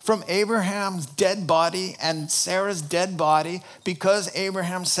 From Abraham's dead body and Sarah's dead body, because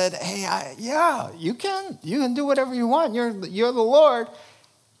Abraham said, "Hey, you can do whatever you want. You're the Lord."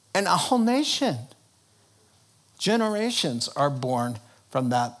 And a whole nation, generations are born from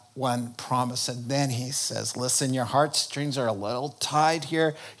that one promise. And then he says, "Listen, your heartstrings are a little tied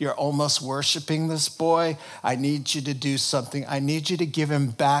here. You're almost worshiping this boy. I need you to do something. I need you to give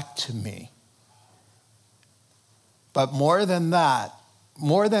him back to me. But more than that,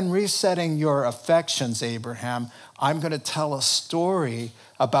 more than resetting your affections, Abraham, I'm going to tell a story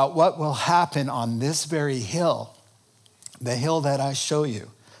about what will happen on this very hill, the hill that I show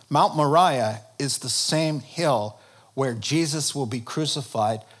you." Mount Moriah is the same hill where Jesus will be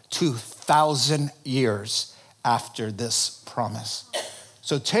crucified 2,000 years after this promise.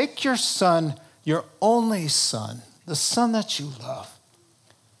 So take your son, your only son, the son that you love,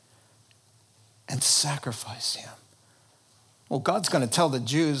 and sacrifice him. Well, God's going to tell the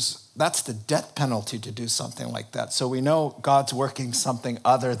Jews that's the death penalty to do something like that. So we know God's working something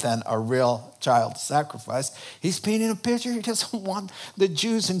other than a real child sacrifice. He's painting a picture. He doesn't want the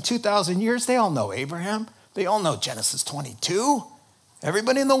Jews in 2,000 years. They all know Abraham. They all know Genesis 22.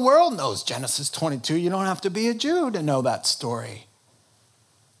 Everybody in the world knows Genesis 22. You don't have to be a Jew to know that story.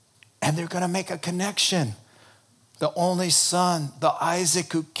 And they're going to make a connection. The only son, the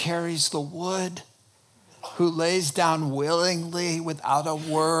Isaac who carries the wood, who lays down willingly without a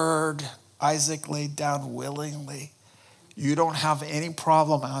word. Isaac laid down willingly. You don't have any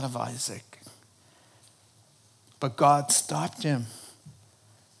problem out of Isaac. But God stopped him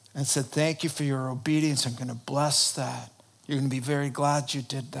and said, "Thank you for your obedience. I'm going to bless that. You're going to be very glad you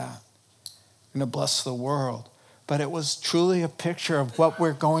did that. I'm going to bless the world." But it was truly a picture of what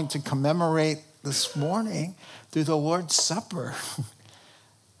we're going to commemorate this morning through the Lord's Supper.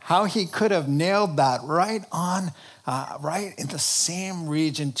 How he could have nailed that right on, right in the same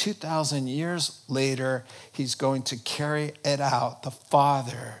region. 2,000 years later, he's going to carry it out. The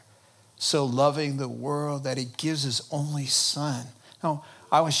Father, so loving the world that he gives his only son. Now,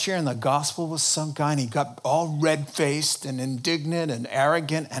 I was sharing the gospel with some guy, and he got all red-faced and indignant and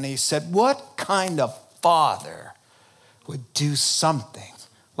arrogant, and he said, "What kind of father would do something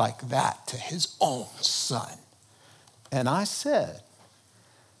like that to his own son?" And I said,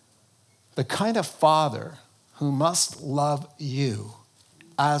 the kind of father who must love you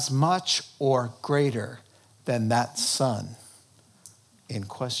as much or greater than that son in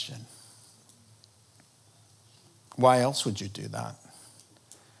question. Why else would you do that?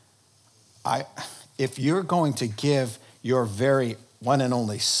 If you're going to give your very one and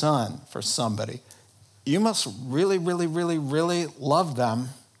only son for somebody, you must really, really, really, really love them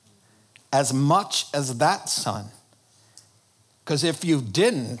as much as that son. Because if you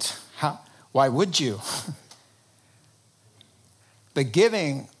didn't, why would you? The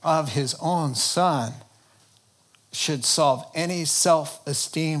giving of his own son should solve any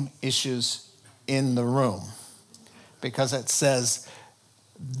self-esteem issues in the room. Because it says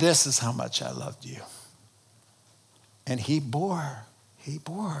this is how much I loved you. And he bore.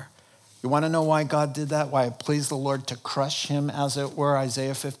 You want to know why God did that? Why it pleased the Lord to crush him, as it were,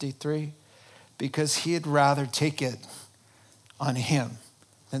 Isaiah 53? Because he'd rather take it on him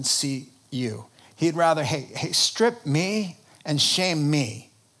than see you. He'd rather, hey, strip me and shame me,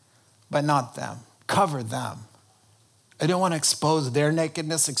 but not them. Cover them. I don't want to expose their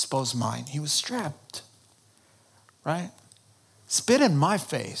nakedness, expose mine. He was stripped, right? Spit in my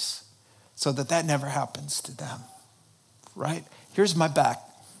face so that never happens to them, right? Here's my back.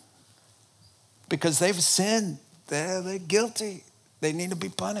 Because they've sinned, they're guilty. They need to be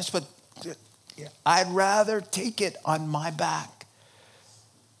punished, but I'd rather take it on my back.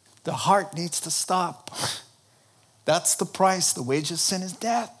 The heart needs to stop. That's the price. The wage of sin is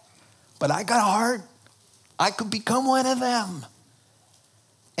death. But I got a heart. I could become one of them.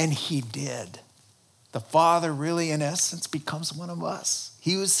 And he did. The Father really, in essence, becomes one of us.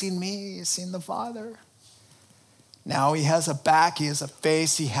 He who's seen me, has seen the Father. Now he has a back, he has a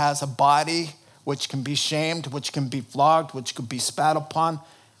face, he has a body which can be shamed, which can be flogged, which could be spat upon,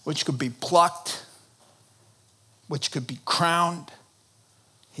 which could be plucked, which could be crowned.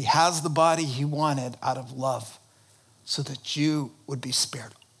 He has the body he wanted out of love so that you would be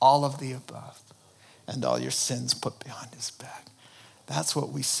spared all of the above and all your sins put behind his back. That's what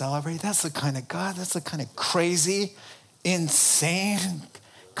we celebrate. That's the kind of God, that's the kind of crazy, insane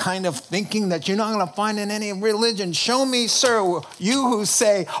kind of thinking that you're not going to find in any religion. Show me, sir, you who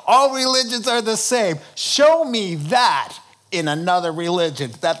say all religions are the same. Show me that in another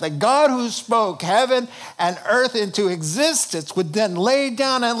religion, that the God who spoke heaven and earth into existence would then lay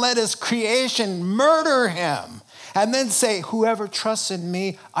down and let his creation murder him. And then say, whoever trusts in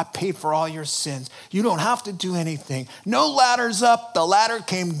me, I paid for all your sins. You don't have to do anything. No ladders up. The ladder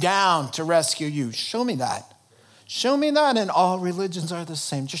came down to rescue you. Show me that. Show me that. And all religions are the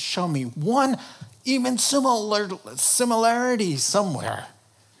same. Just show me one even similarity somewhere.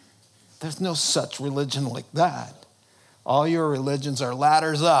 There's no such religion like that. All your religions are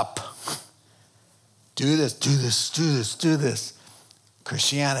ladders up. Do this, do this, do this, do this.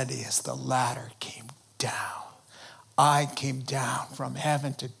 Christianity is the ladder came down. I came down from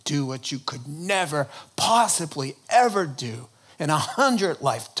heaven to do what you could never possibly ever do in 100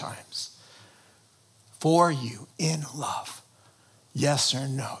 lifetimes for you in love. Yes or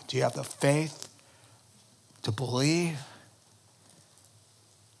no? Do you have the faith to believe?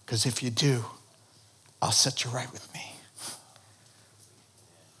 Because if you do, I'll set you right with me.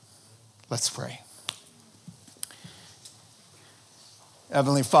 Let's pray.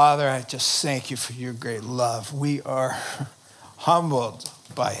 Heavenly Father, I just thank you for your great love. We are humbled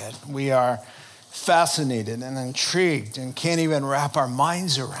by it. We are fascinated and intrigued and can't even wrap our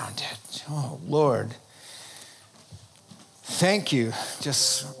minds around it. Oh, Lord, thank you.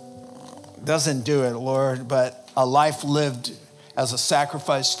 Just doesn't do it, Lord, but a life lived as a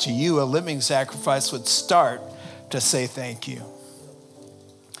sacrifice to you, a living sacrifice, would start to say thank you.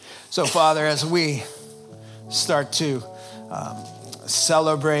 So, Father, as we start to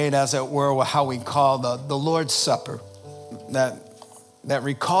celebrate, as it were, how we call the Lord's Supper, that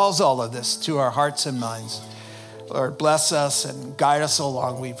recalls all of this to our hearts and minds. Lord, bless us and guide us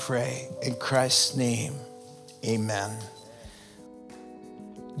along, we pray. In Christ's name, amen.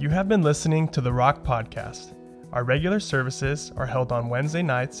 You have been listening to The Rock Podcast. Our regular services are held on Wednesday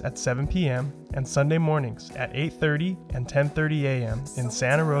nights at 7 p.m. and Sunday mornings at 8:30 and 10:30 a.m. in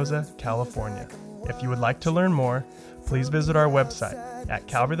Santa Rosa, California. If you would like to learn more, please visit our website at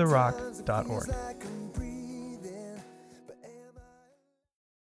calvarytherock.org.